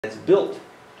that's built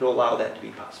to allow that to be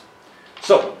possible.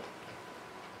 So,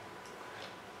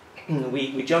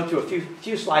 we jumped through a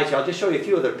few slides here. I'll just show you a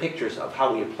few other pictures of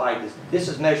how we applied this. This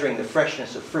is measuring the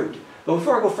freshness of fruit. But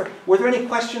before I go were there any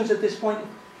questions at this point?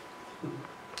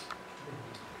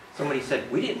 Somebody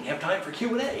said, we didn't have time for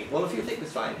Q&A. Well, if you think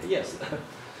it's fine, yes.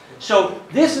 So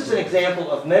this is an example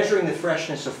of measuring the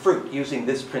freshness of fruit using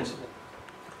this principle.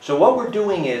 So what we're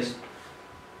doing is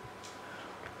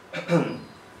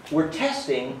we're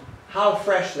testing how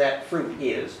fresh that fruit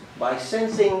is by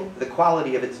sensing the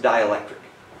quality of its dielectric.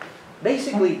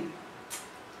 Basically,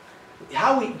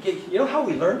 how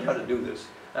we learned how to do this?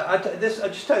 I'll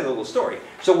just tell you a little story.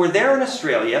 So we're there in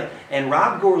Australia, and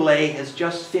Rob Gourlay has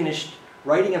just finished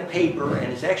writing a paper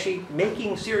and is actually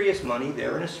making serious money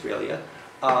there in Australia,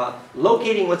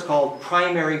 locating what's called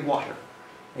primary water.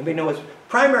 Anybody know what's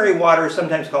primary water? Is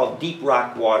sometimes called deep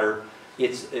rock water.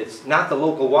 It's not the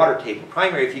local water table.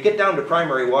 Primary, if you get down to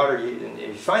primary water, and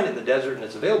you find it in the desert and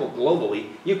it's available globally,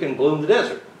 you can bloom the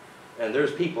desert. And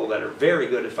there's people that are very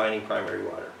good at finding primary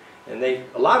water. And a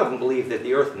lot of them believe that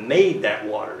the earth made that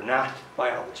water, not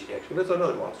biology, actually. That's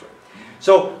another long story.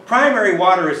 So primary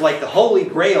water is like the holy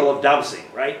grail of dowsing,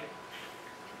 right?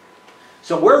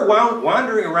 So we're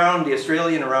wandering around the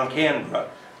Australian, around Canberra,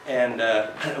 and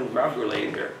Rob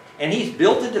Gourlay here, and he's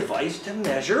built a device to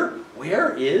measure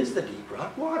where is the deep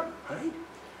rock water, right?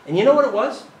 And you know what it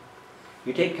was?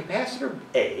 You take capacitor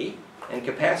A and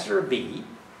capacitor B.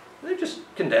 They're just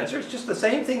condensers, just the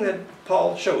same thing that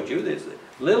Paul showed you. There's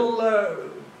a little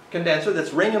condenser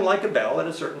that's ringing like a bell at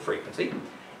a certain frequency.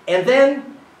 And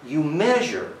then you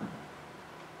measure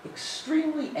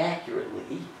extremely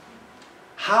accurately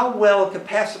how well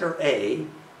capacitor A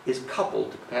is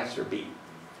coupled to capacitor B.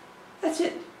 That's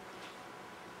it.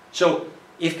 So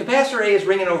if capacitor A is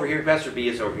ringing over here, capacitor B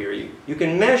is over here, you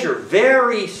can measure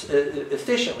very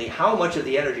efficiently how much of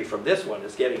the energy from this one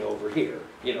is getting over here,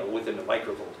 within a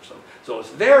microvolt or something. So it's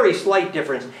very slight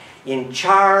difference in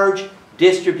charge,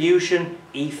 distribution,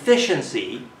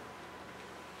 efficiency.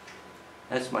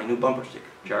 That's my new bumper sticker,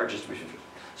 charge, distribution, efficiency.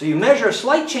 So you measure a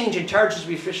slight change in charge,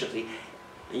 distribution, efficiency.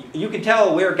 You can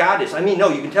tell where God is.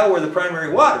 You can tell where the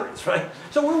primary water is, right?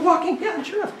 So we're walking down,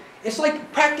 sure enough. It's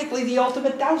like practically the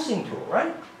ultimate dowsing tool,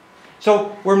 right?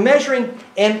 So we're measuring,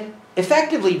 and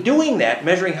effectively doing that,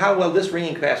 measuring how well this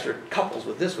ringing capacitor couples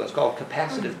with this one. It's called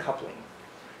capacitive coupling.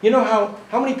 You know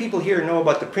how many people here know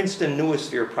about the Princeton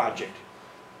Noosphere project,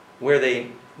 where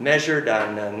they measured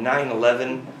on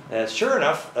 9/11? Sure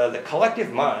enough, the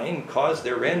collective mind caused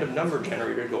their random number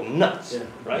generator to go nuts,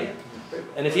 right?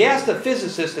 And if you ask the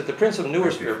physicists at the Princeton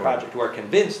Noosphere project who are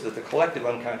convinced that the collective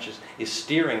unconscious is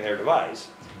steering their device,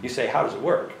 you say, how does it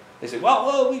work? They say,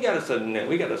 well, we got us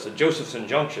a Josephson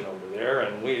junction over there,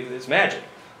 and it's magic.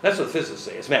 That's what the physicists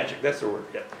say. It's magic. That's the word.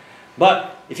 Yeah.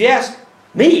 But if you ask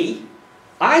me,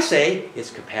 I say it's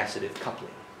capacitive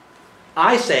coupling.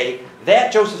 I say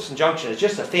that Josephson junction is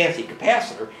just a fancy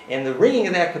capacitor, and the ringing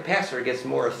of that capacitor gets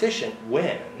more efficient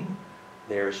when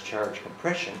there's charge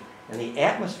compression, and the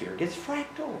atmosphere gets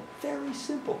fractal. Very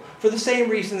simple. For the same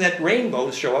reason that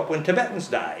rainbows show up when Tibetans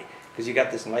die, because you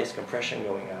got this nice compression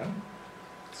going on.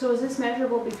 So is this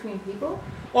measurable between people?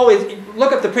 Oh,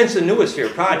 look up the Princeton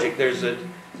Noosphere project. There's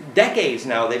decades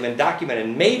now they've been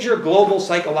documenting major global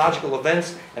psychological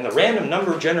events, and the random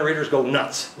number generators go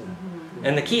nuts. Mm-hmm.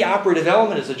 And the key operative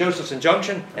element is the Josephson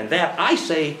junction, and that, I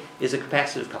say, is a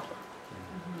capacitive coupler.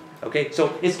 Mm-hmm. Okay,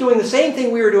 so it's doing the same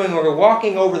thing we were doing when we were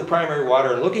walking over the primary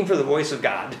water and looking for the voice of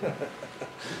God.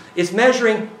 It's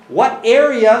measuring what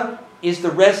area is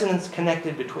the resonance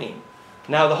connected between.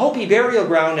 Now the Hopi burial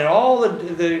ground and all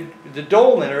the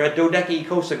dolmen are at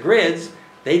dodecaecosa grids.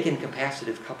 They can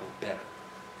capacitive couple better.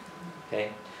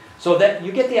 Okay, so that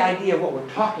you get the idea of what we're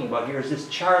talking about here is this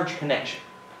charge connection.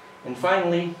 And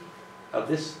finally, of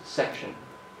this section,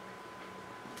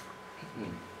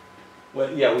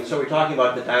 so we're talking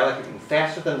about the dielectric being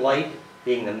faster than light,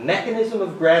 being the mechanism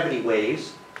of gravity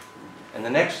waves, and the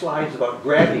next slide is about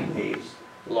gravity waves,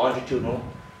 longitudinal.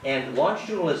 And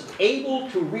longitudinal is able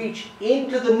to reach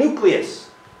into the nucleus.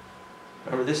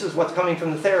 Remember, this is what's coming from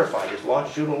the Therphi, this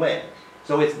longitudinal wave.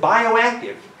 So it's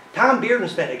bioactive. Tom Bearden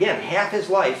spent, again, half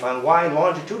his life on why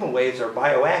longitudinal waves are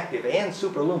bioactive and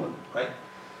superluminal, right?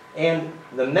 And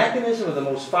the mechanism of the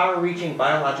most far-reaching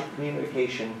biological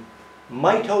communication,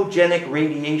 mitogenic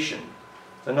radiation.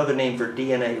 It's another name for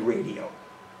DNA radio.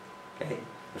 Okay?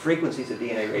 The frequencies of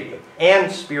DNA radio.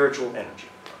 And spiritual energy.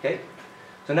 Okay?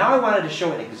 So now I wanted to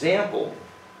show an example.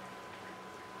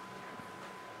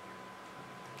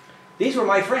 These were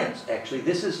my friends, actually.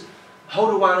 This is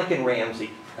Hodowanik and Ramsey.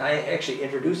 I actually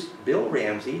introduced Bill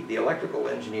Ramsey, the electrical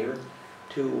engineer,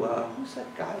 to who's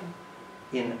that guy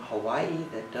in Hawaii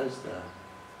that does the,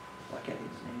 I can't think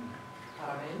of his name.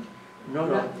 No.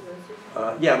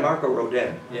 Yeah, Marco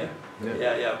Rodin. Yeah.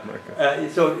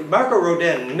 So Marco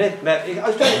Rodin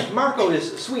Marco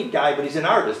is a sweet guy, but he's an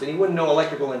artist, and he wouldn't know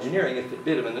electrical engineering if it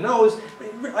bit him in the nose.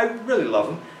 I really love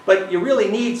him, but you really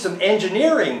need some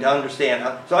engineering to understand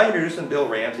how. So I introduced him to Bill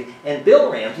Ramsey, and Bill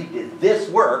Ramsey did this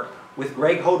work with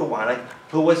Greg Hodowanek,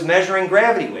 who was measuring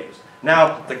gravity waves.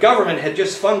 Now, the government had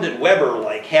just funded Weber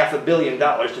like $500 million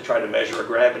to try to measure a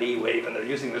gravity wave, and they're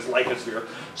using this lithosphere.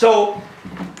 So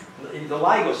the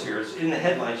lithosphere is in the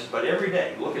headlines just about every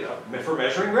day. Look it up. For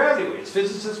measuring gravity waves.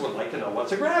 Physicists would like to know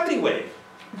what's a gravity wave.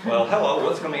 Well, hello,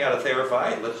 what's coming out of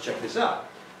Therphi? Let's check this out.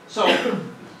 So,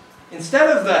 instead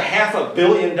of the $500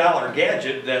 million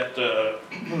gadget that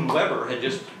Weber had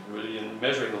just in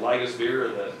measuring the lithosphere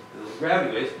and the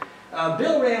gravity waves,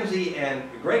 Bill Ramsey and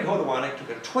Greg Hodowanek took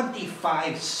a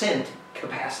 25-cent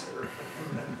capacitor,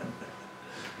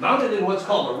 mounted in what's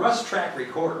called a rust track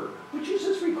recorder, which is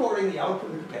just recording the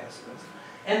output of the capacitance,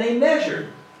 and they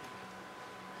measured.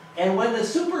 And when the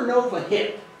supernova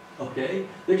hit, okay,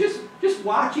 they're just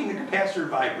watching the capacitor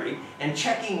vibrate and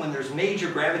checking when there's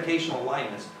major gravitational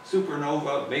alignments,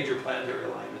 supernova, major planetary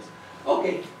alignments.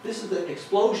 Okay, this is the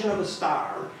explosion of a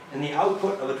star and the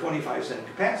output of a 25-cent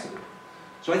capacitor.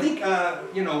 So I think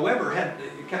you know, Weber had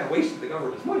kind of wasted the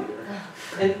government's money there,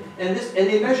 and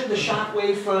they measured the shock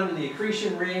wave front and the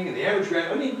accretion ring and the average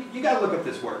gravity. I mean, you got to look up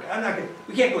this work.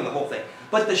 We can't go in the whole thing.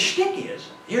 But the shtick is,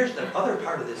 here's the other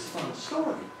part of this fun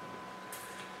story.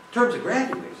 In terms of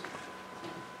gravity waves,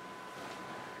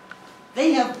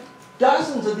 they have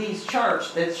dozens of these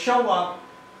charts that show up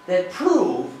that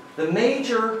prove the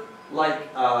major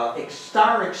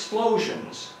star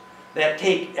explosions that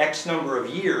take X number of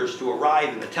years to arrive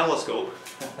in the telescope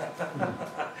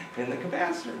in the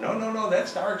capacitor. No, that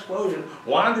star explosion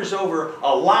wanders over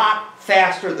a lot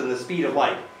faster than the speed of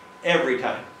light every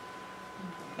time.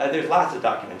 There's lots of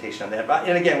documentation on that,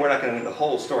 and again, we're not going to do the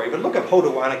whole story, but look up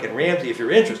Hodowanek and Ramsey if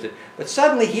you're interested. But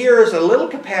suddenly here's a little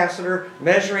capacitor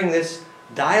measuring this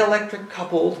dielectric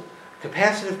coupled,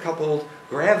 capacitive coupled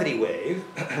gravity wave,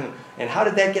 and how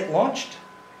did that get launched?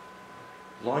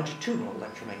 Longitudinal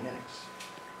electromagnetics.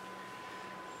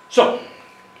 So,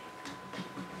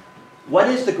 what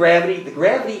is the gravity? The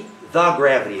gravity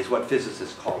is what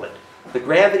physicists call it. The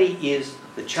gravity is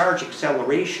the charge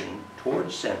acceleration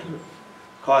towards center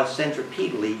caused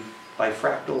centripetally by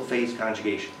fractal phase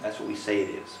conjugation. That's what we say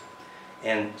it is.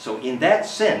 And so in that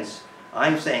sense,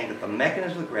 I'm saying that the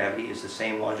mechanism of gravity is the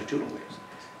same longitudinal waves.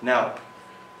 Now,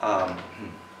 I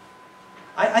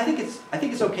think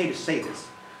it's okay to say this.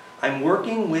 I'm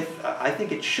working with, I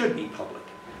think it should be public.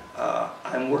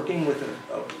 I'm working with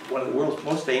one of the world's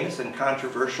most famous and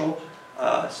controversial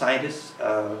scientists.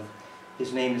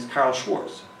 His name is Carl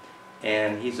Schwarz.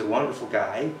 And he's a wonderful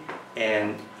guy.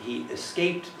 And he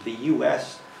escaped the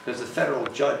US because the federal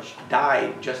judge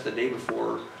died just the day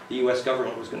before the US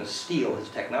government was going to steal his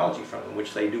technology from him,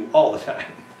 which they do all the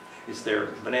time. It's their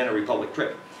Banana Republic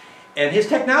trip. And his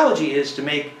technology is to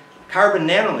make carbon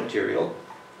nanomaterial.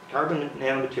 Carbon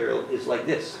nanomaterial is like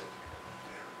this.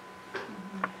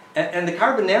 And the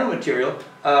carbon nanomaterial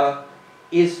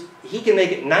he can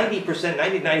make it 90%,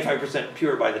 90-95%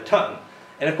 pure by the ton.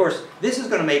 And of course, this is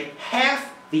going to make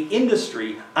half the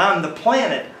industry on the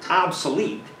planet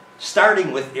obsolete,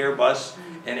 starting with Airbus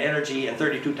and energy and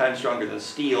 32 times stronger than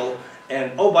steel.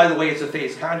 And oh, by the way, it's a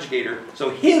phase conjugator. So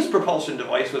his propulsion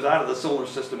device was out of the solar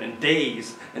system in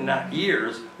days and not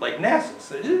years, like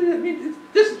NASA's. I mean,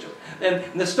 this is just, and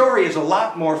the story is a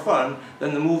lot more fun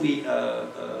than the movie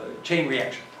Chain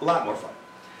Reaction. A lot more fun.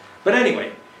 But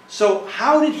anyway, so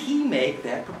how did he make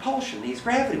that propulsion, these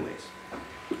gravity waves?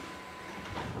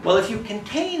 Well, if you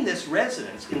contain this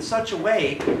resonance in such a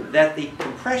way that the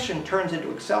compression turns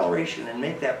into acceleration and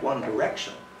make that one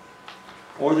directional,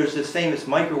 or there's this famous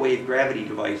microwave gravity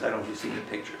device, I don't know if you've seen the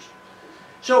pictures.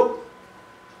 So,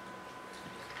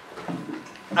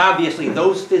 obviously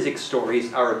those physics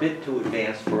stories are a bit too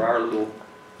advanced for our little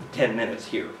 10 minutes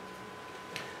here.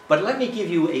 But let me give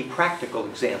you a practical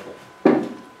example.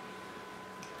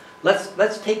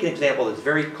 Let's take an example that's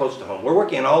very close to home. We're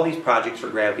working on all these projects for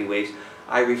gravity waves.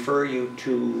 I refer you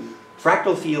to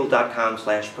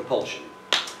fractalfield.com/propulsion.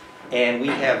 And we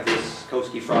have this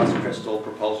Koski-Frost crystal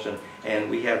propulsion, and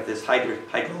we have this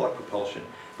hydraulic propulsion.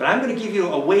 But I'm going to give you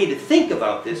a way to think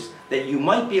about this that you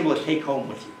might be able to take home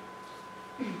with you.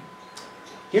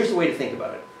 Here's the way to think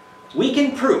about it. We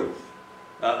can prove,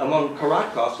 among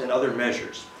Korotkovs and other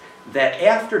measures, that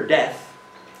after death,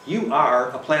 you are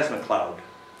a plasma cloud.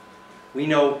 We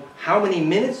know how many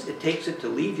minutes it takes it to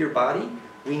leave your body.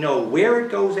 we know where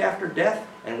it goes after death,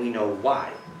 and we know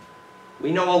why.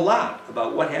 We know a lot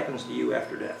about what happens to you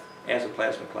after death as a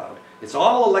plasma cloud. It's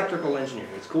all electrical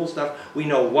engineering. It's cool stuff. We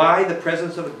know why the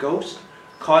presence of a ghost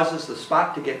causes the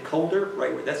spot to get colder,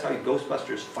 right? That's how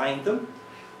Ghostbusters find them.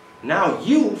 Now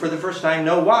you, for the first time,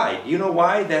 know why. Do you know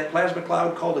why that plasma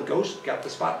cloud called a ghost got the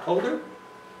spot colder?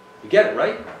 You get it,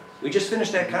 right? We just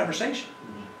finished that conversation,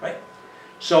 right?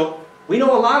 So we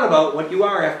know a lot about what you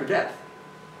are after death.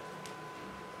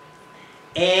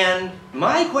 And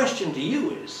my question to you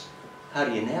is, how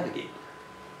do you navigate?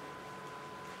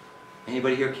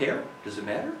 Anybody here care? Does it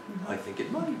matter? I think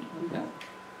it might. Yeah.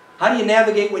 How do you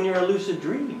navigate when you're a lucid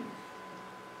dream?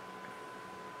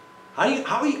 How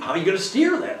are you going to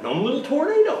steer that dumb little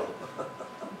tornado?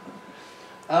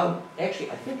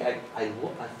 Actually, I think I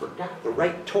forgot the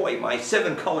right toy, my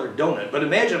 7-color donut. But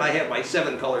imagine I have my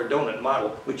 7-color donut model,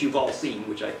 which you've all seen,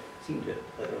 which I seem to,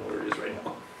 I don't know where it is right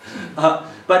now.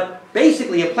 But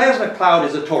basically, a plasma cloud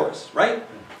is a torus, right?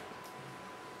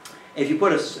 If you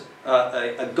put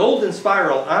a golden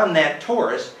spiral on that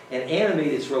torus and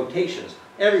animate its rotations,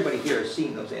 everybody here has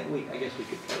seen those, and I guess we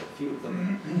could play a few of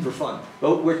them for fun.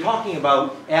 But we're talking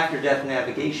about after-death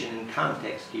navigation in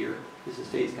context here. This is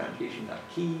phase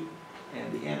conjugation.key,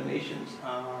 and the animations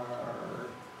are...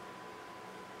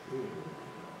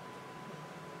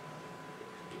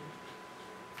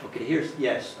 Okay, here's,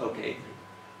 yes, okay.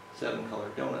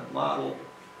 7-color donut model.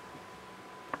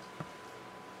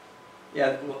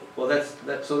 Yeah, well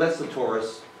so that's the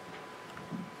torus.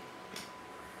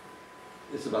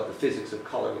 It's about the physics of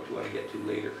color, which we want to get to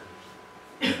later.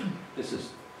 This is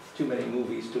too many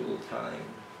movies, too little time.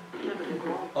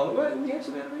 Oh, right, we have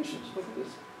some animations. Look at this.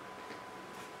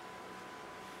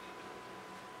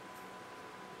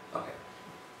 Okay.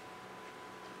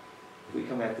 If we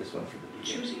come at this one from the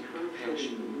beginning,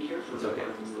 it's okay.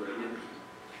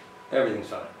 Everything's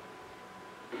fine.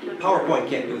 PowerPoint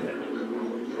can't do that.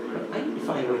 I need to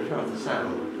find a way to turn off the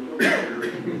sound.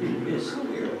 It is so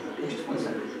weird. Just 1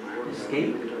 second.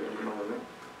 Escape.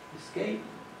 Escape.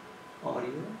 Audio.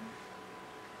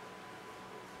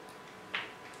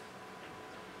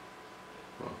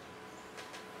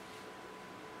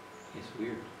 It's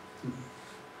weird.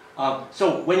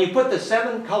 So when you put the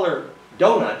 7-color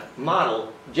donut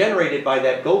model generated by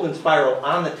that golden spiral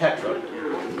on the tetra,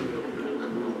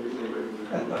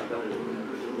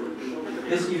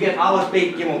 you get Aleph,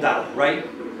 Beit, Gimel, Dalet, right?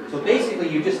 So basically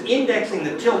you're just indexing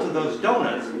the tilt of those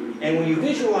donuts, and when you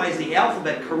visualize the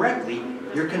alphabet correctly,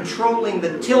 you're controlling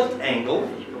the tilt angle.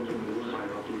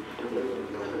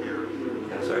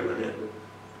 I'm sorry about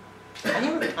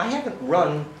that. I haven't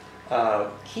run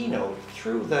Keynote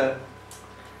through the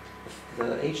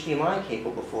HDMI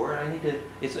cable before. I need to.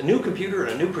 It's a new computer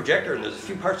and a new projector, and there's a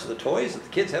few parts of the toys that the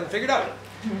kids haven't figured out.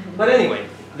 But anyway,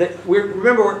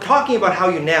 remember we're talking about how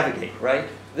you navigate, right?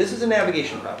 This is a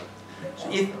navigation problem. So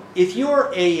if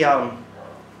you're an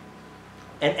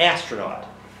astronaut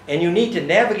and you need to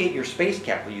navigate your space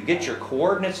capsule, you get your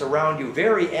coordinates around you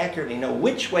very accurately, know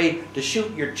which way to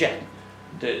shoot your jet,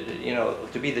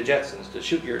 to be the Jetsons, to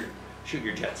shoot your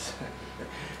jets.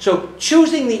 So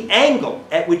choosing the angle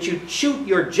at which you shoot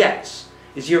your jets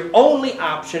is your only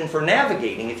option for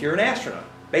navigating if you're an astronaut,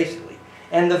 basically.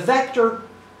 And the vector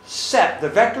set, the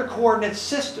vector coordinate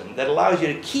system that allows you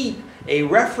to keep a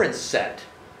reference set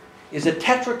is a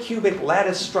tetracubic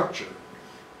lattice structure,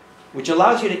 which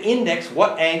allows you to index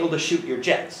what angle to shoot your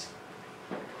jets.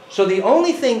 So the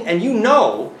only thing, and you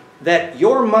know that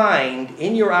your mind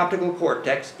in your optical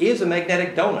cortex is a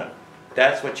magnetic donut.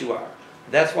 That's what you are.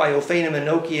 That's why Ophanim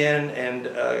Enochian and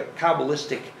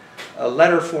Kabbalistic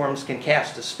letter forms can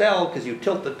cast a spell, because you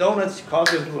tilt the donuts, you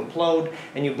cause them to implode,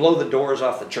 and you blow the doors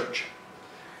off the church.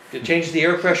 It changes the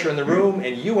air pressure in the room,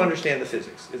 and you understand the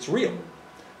physics. It's real.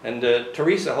 And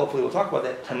Teresa hopefully will talk about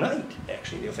that tonight,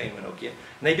 actually, the Ophanim Enochian.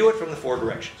 And they do it from the 4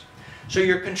 directions. So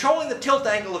you're controlling the tilt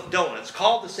angle of donuts,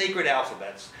 called the sacred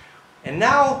alphabets. And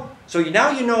now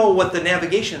you know what the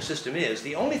navigation system is.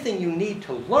 The only thing you need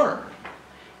to learn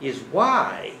is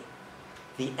why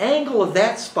the angle of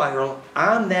that spiral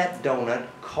on that donut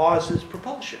causes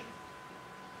propulsion.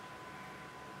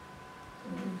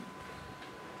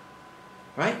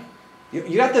 Right?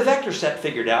 You got the vector set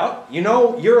figured out. You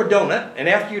know you're a donut, and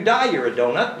after you die you're a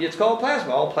donut. It's called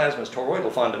plasma. All plasma is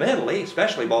toroidal fundamentally,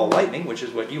 especially ball lightning, which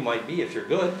is what you might be if you're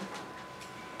good.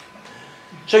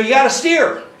 So you got to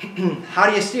steer. How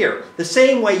do you steer? The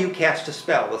same way you cast a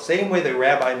spell, the same way the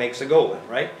rabbi makes a golem,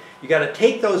 right? You got to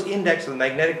take those index of the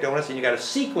magnetic donuts and you got to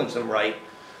sequence them right.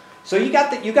 So you got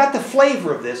the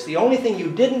flavor of this. The only thing you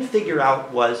didn't figure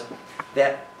out was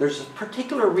that there's a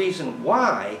particular reason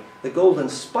why the golden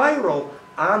spiral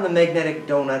on the magnetic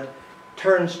donut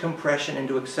turns compression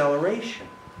into acceleration.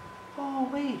 Oh,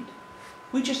 wait.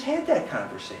 We just had that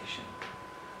conversation.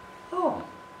 Oh.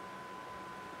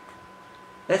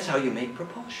 That's how you make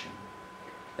propulsion.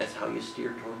 That's how you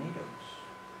steer tornadoes.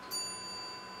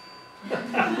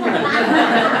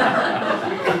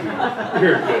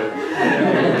 You're good.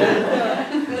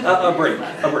 A break.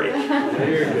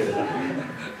 You're good.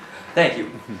 Thank you.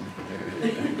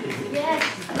 Yes.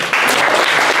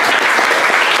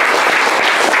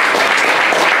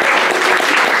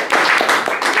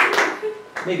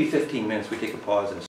 Maybe 15 minutes, we take a pause and